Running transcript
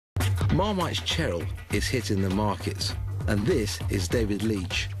Marmite's Cheryl is hitting the markets, and this is David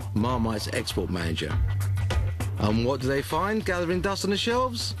Leach, Marmite's export manager. And what do they find gathering dust on the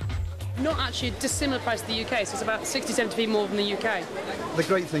shelves? Not actually a dissimilar price to the UK, so it's about 60–70p more than the UK. The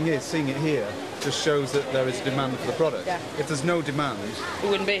great thing is, seeing it here just shows that there is demand for the product. Yeah. If there's no demand, It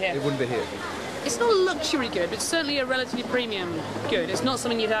wouldn't be here. it wouldn't be here. It's not a luxury good, but it's certainly a relatively premium good. It's not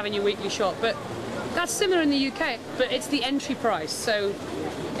something you'd have in your weekly shop, but that's similar in the UK, but it's the entry price, so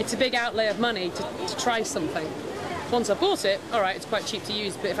it's a big outlay of money to try something. Once I bought it, all right, it's quite cheap to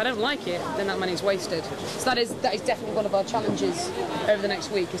use, but if I don't like it, then that money's wasted. So that is definitely one of our challenges over the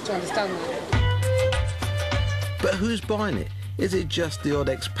next week, is to understand that. But who's buying it? Is it just the odd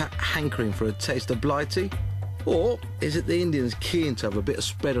expat hankering for a taste of blighty? Or is it the Indians keen to have a bit of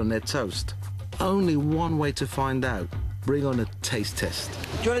spread on their toast? Only one way to find out. Bring on a taste test.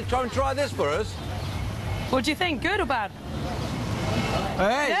 Do you want to try and try this for us? What do you think, good or bad?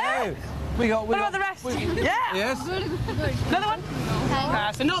 Hey, Yeah. hey. We got. What about the rest? Yeah. Yes. Another one?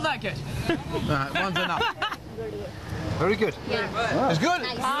 So not that good. Right, one's enough. Very good. Yeah. It's good.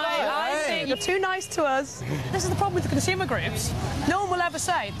 I think you're too nice to us. This is the problem with the consumer groups. No one will ever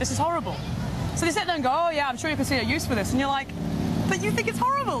say, this is horrible. So they sit there and go, oh yeah, I'm sure you can see a use for this. And you're like, but you think it's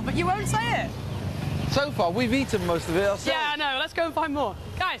horrible, but you won't say it. So far, we've eaten most of it ourselves. Yeah, I know. Let's go and find more.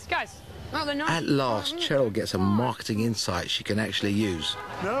 Guys. Oh, they're nice. At last, Cheryl gets a marketing insight she can actually use.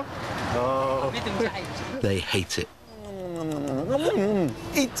 No? Oh. They hate it.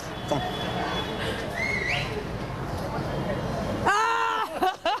 Eat.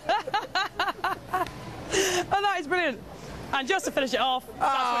 Oh, that is brilliant. And just to finish it off,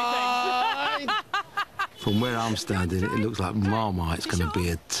 that's what he thinks. From where I'm standing, it looks like Marmite's going to be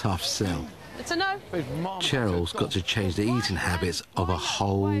a tough sell. It's a no. Cheryl's got to change the eating habits of a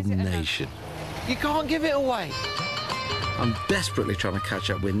whole nation. You can't give it away. I'm desperately trying to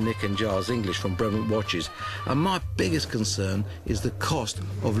catch up with Nick and Giles English from Bremont Watches, and my biggest concern is the cost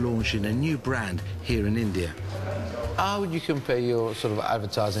of launching a new brand here in India. How would you compare your sort of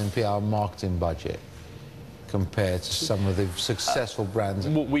advertising, PR, marketing budget compared to some of the successful brands?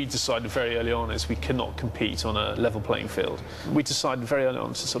 What we decided very early on is we cannot compete on a level playing field. We decided very early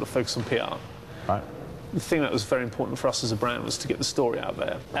on to sort of focus on PR. Right. The thing that was very important for us as a brand was to get the story out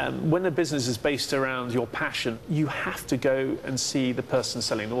there. When a business is based around your passion, you have to go and see the person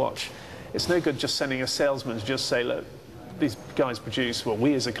selling the watch. It's no good just sending a salesman to just say, look, these guys produce, well,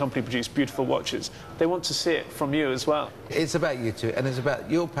 we as a company produce beautiful watches. They want to see it from you as well. It's about you two, and it's about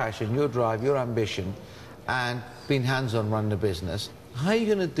your passion, your drive, your ambition, and being hands-on running a business. How are you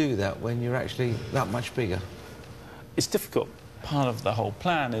going to do that when you're actually that much bigger? It's difficult. Part of the whole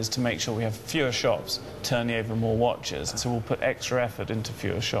plan is to make sure we have fewer shops turning over more watches, so we'll put extra effort into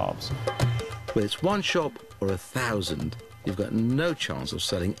fewer shops. Whether it's one shop or 1,000, you've got no chance of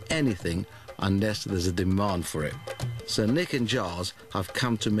selling anything unless there's a demand for it. So Nick and Giles have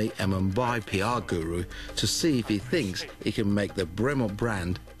come to meet a Mumbai PR guru to see if he thinks he can make the Bremont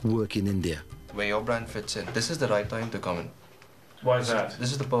brand work in India. Where your brand fits in, this is the right time to come in. Why is that?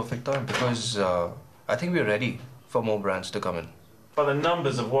 This is the perfect time because I think we're ready for more brands to come in. But the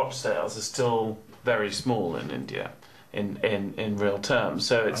numbers of watch sales are still very small in India, in real terms.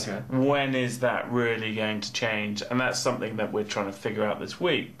 So it's when is that really going to change? And that's something that we're trying to figure out this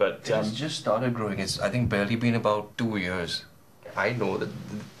week. But It's just started growing. It's, I think, barely been about 2 years. I know that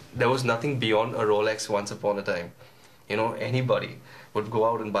there was nothing beyond a Rolex once upon a time. You know, anybody would go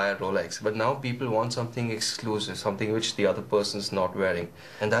out and buy a Rolex. But now people want something exclusive, something which the other person's not wearing.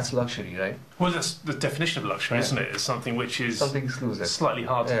 And that's luxury, right? Well, that's the definition of luxury, isn't it? It's something which is something exclusive, slightly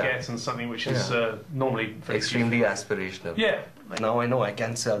hard to get, and something which is normally very extremely aspirational. Yeah. Now I know I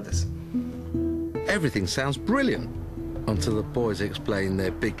can sell this. Everything sounds brilliant until the boys explain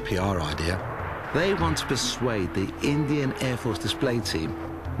their big PR idea. They want to persuade the Indian Air Force display team,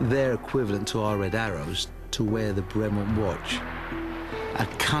 their equivalent to our Red Arrows, to wear the Bremont watch. A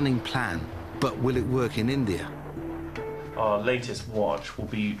cunning plan, but will it work in India? our latest watch will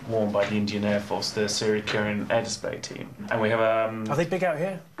be worn by the Indian Air Force, the Syria Korean Air Display team. And we have Are they big out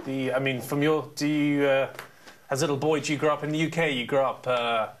here? I mean, from your... Do you... as a little boy, do you grow up in the UK? You grew up...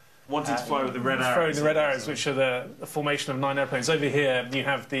 wanted to fly with the Red Arrows. Throwing the Red Arrows, which are the formation of 9 airplanes. Over here, you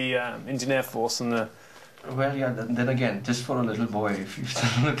have the Indian Air Force and the... Well, yeah, then again, just for a little boy, if you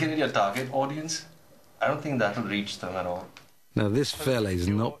start looking at your target audience, I don't think that will reach them at all. Now, this fella is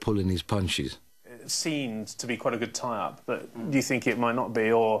not pulling his punches. It seemed to be quite a good tie-up, but do you think it might not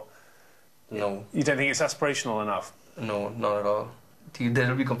be, or... No. You don't think it's aspirational enough? No, not at all.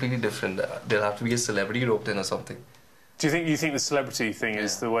 They'll be completely different. There'll have to be a celebrity roped in or something. Do you think the celebrity thing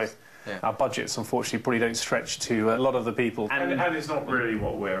is the way? Yeah. Our budgets, unfortunately, probably don't stretch to a lot of the people. And it's not really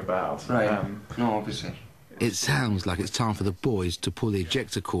what we're about. Right. No, obviously. It sounds like it's time for the boys to pull the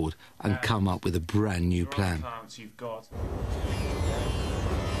ejector cord and come up with a brand new plan. You've got.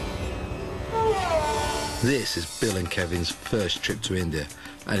 This is Bill and Kevin's first trip to India,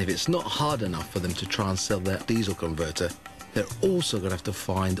 and if it's not hard enough for them to try and sell their diesel converter, they're also going to have to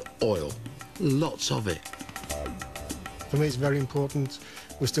find oil. Lots of it. For me, it's very important.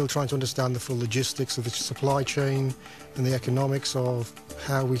 We're still trying to understand the full logistics of the supply chain and the economics of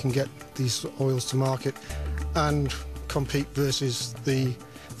how we can get these oils to market and compete versus the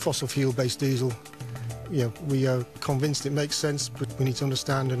fossil fuel-based diesel. You know, we are convinced it makes sense, but we need to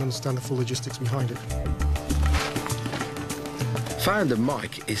understand the full logistics behind it. Founder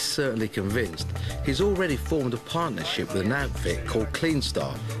Mike is certainly convinced. He's already formed a partnership with an outfit called Clean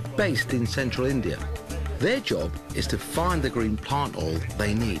Star, based in central India. Their job is to find the green plant oil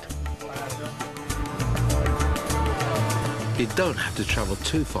they need. You don't have to travel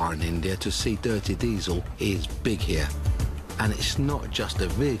too far in India to see dirty diesel. It's big here. And it's not just the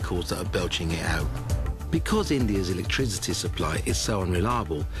vehicles that are belching it out. Because India's electricity supply is so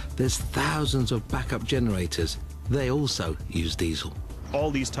unreliable, there's thousands of backup generators. They also use diesel.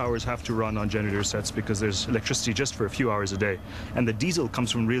 All these towers have to run on generator sets because there's electricity just for a few hours a day. And the diesel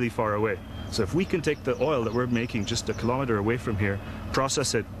comes from really far away. So if we can take the oil that we're making just a kilometer away from here,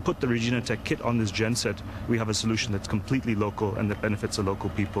 process it, put the Regenatech kit on this gen set, we have a solution that's completely local and that benefits the local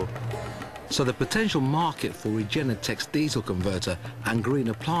people. So the potential market for Regenatech's diesel converter and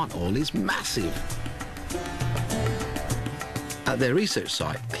greener plant oil is massive. At their research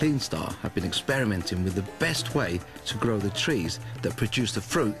site, Clean Star have been experimenting with the best way to grow the trees that produce the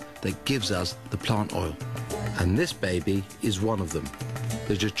fruit that gives us the plant oil. And this baby is one of them,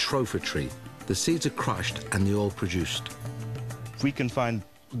 the jatropha tree. The seeds are crushed and the oil produced. If we can find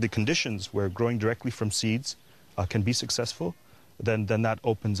the conditions where growing directly from seeds can be successful, then that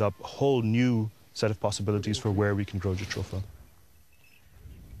opens up a whole new set of possibilities for where we can grow jatropha.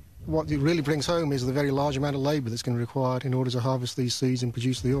 What it really brings home is the very large amount of labour that's going to be required in order to harvest these seeds and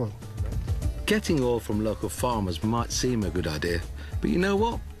produce the oil. Getting oil from local farmers might seem a good idea, but you know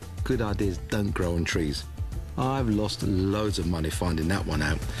what? Good ideas don't grow on trees. I've lost loads of money finding that one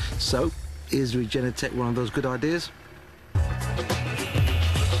out. So, is Regenatech one of those good ideas?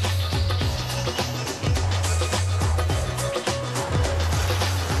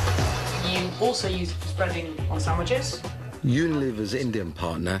 You also use it for spreading on sandwiches. Unilever's Indian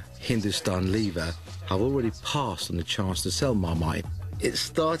partner, Hindustan Lever, have already passed on the chance to sell Marmite. It's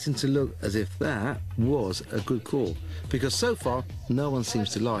starting to look as if that was a good call, because so far no one seems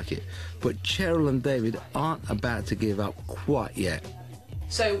to like it. But Cheryl and David aren't about to give up quite yet.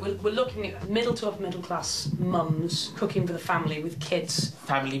 So we're looking at middle to upper middle class mums cooking for the family with kids.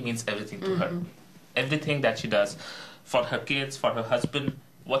 Family means everything to her. Everything that she does for her kids, for her husband,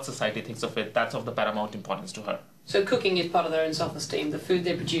 what society thinks of it, that's of the paramount importance to her. So cooking is part of their own self-esteem. The food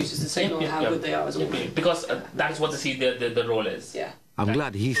they produce is the signal of how good they are as a woman. Because that's what they see the role is. Yeah. I'm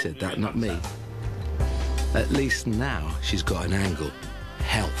glad he said that, not me. At least now she's got an angle.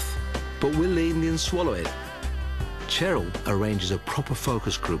 Health. But will the Indians swallow it? Cheryl arranges a proper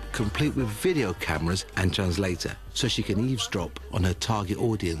focus group complete with video cameras and translator so she can eavesdrop on her target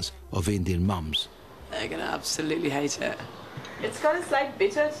audience of Indian mums. They're going to absolutely hate it. It's got a slight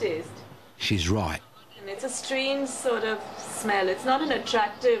bitter taste. She's right. And it's a strange sort of smell. It's not an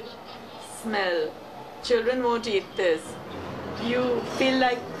attractive smell. Children won't eat this. You feel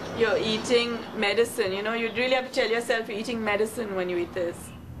like you're eating medicine, you know? You'd really have to tell yourself you're eating medicine when you eat this.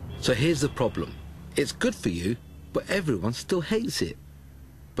 So here's the problem. It's good for you, but everyone still hates it.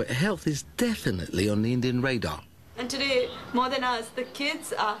 But health is definitely on the Indian radar. And today, more than us, the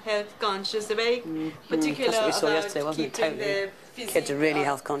kids are health conscious. They're very particular about keeping their physique. Kids are really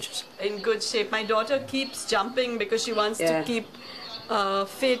health conscious. In good shape. My daughter keeps jumping because she wants to keep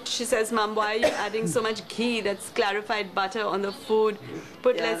fit. She says, Mum, why are you adding so much ghee? That's clarified butter on the food.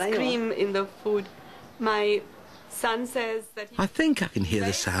 Put less cream in the food. My son says that... I think I can hear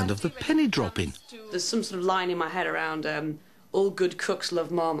the sound of the penny dropping. There's some sort of line in my head around all good cooks love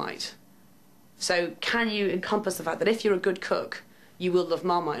Marmite. So can you encompass the fact that if you're a good cook, you will love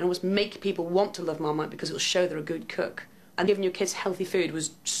Marmite and almost make people want to love Marmite because it'll show they're a good cook? And giving your kids healthy food was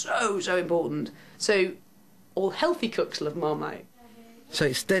so important. So all healthy cooks love Marmite. So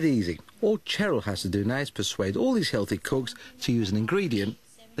it's dead easy. All Cheryl has to do now is persuade all these healthy cooks to use an ingredient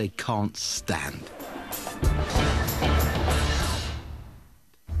they can't stand.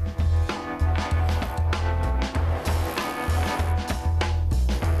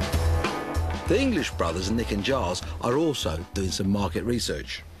 The English brothers, Nick and Giles, are also doing some market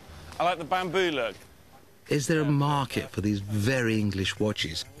research. I like the bamboo look. Is there a market for these very English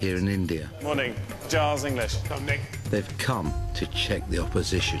watches here in India? Morning. Giles English. Come, Nick. They've come to check the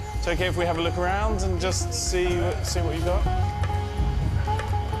opposition. It's okay if we have a look around and just see what you've got?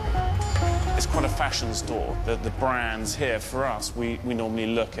 It's quite a fashion store. The brands here, for us, we normally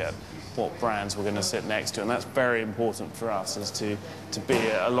look at what brands we're going to sit next to, and that's very important for us, is to be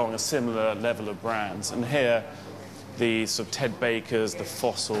along a similar level of brands. And here, the sort of Ted Bakers, the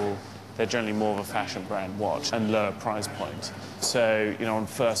Fossil, they're generally more of a fashion brand watch and lower price point. So, you know, on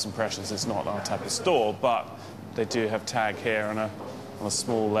first impressions, it's not our type of store, but they do have tag here on a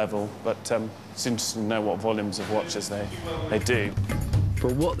small level. But it's interesting to know what volumes of watches they do.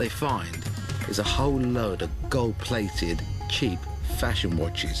 But what they find is a whole load of gold-plated, cheap fashion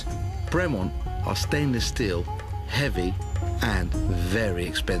watches. Bremont are stainless steel, heavy and very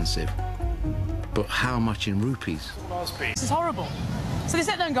expensive. But how much in rupees? This is horrible. So they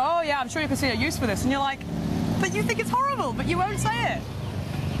sit there and go, oh yeah, I'm sure you can see a use for this. And you're like, but you think it's horrible, but you won't say it.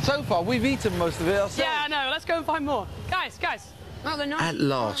 So far, we've eaten most of it ourselves. Yeah, I know. Let's go and find more. Guys. Oh, they're not. At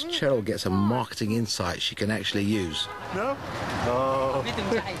last, Cheryl gets a marketing insight she can actually use. No? Oh.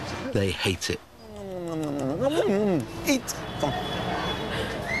 They hate it. Eat.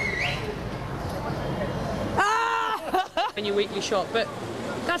 In your weekly shop, but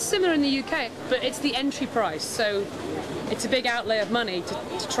that's similar in the UK, but it's the entry price, so it's a big outlay of money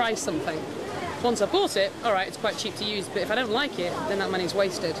to try something. Once I bought it, all right, it's quite cheap to use, but if I don't like it, then that money's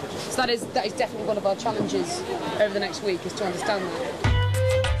wasted. So that is definitely one of our challenges over the next week, is to understand that.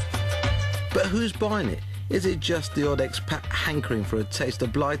 But who's buying it? Is it just the odd expat hankering for a taste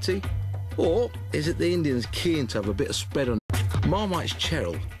of Blighty? Or is it the Indians keen to have a bit of spread on? Marmite's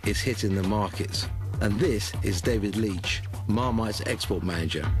Cheryl is hitting the markets. And this is David Leach, Marmite's export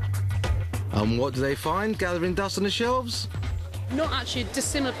manager. And what do they find gathering dust on the shelves? Not actually a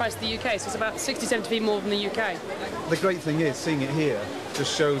dissimilar price to the UK, so it's about 60-70p more than the UK. The great thing is, seeing it here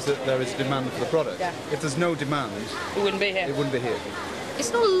just shows that there is a demand for the product. Yeah. If there's no demand, it wouldn't be here. It wouldn't be here.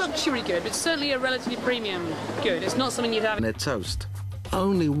 It's not a luxury good, but it's certainly a relatively premium good. It's not something you'd have in their toast.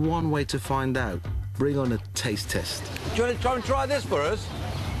 Only one way to find out. Bring on a taste test. Do you want to try this for us?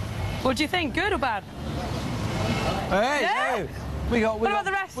 What do you think? Good or bad? Hey, yeah. Hey. What about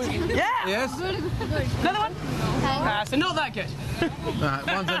the rest? Yeah. Yes. Another one? So not that good. Right,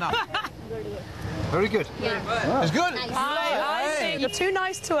 one's enough. Very good. Yeah. It's good. I think you're too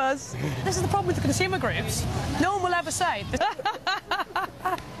nice to us. This is the problem with the consumer groups. No one will ever say.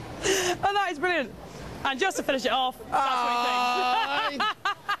 Oh, that is brilliant. And just to finish it off, that's what he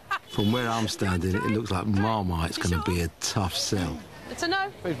thinks. From where I'm standing, it looks like Marmite's going to be a tough sell. It's a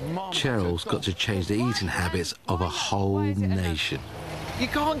no. Cheryl's got to change the eating habits of a whole nation. You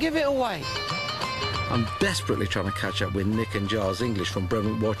can't give it away. I'm desperately trying to catch up with Nick and Giles English from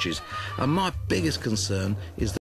Bremont Watches, and my biggest concern is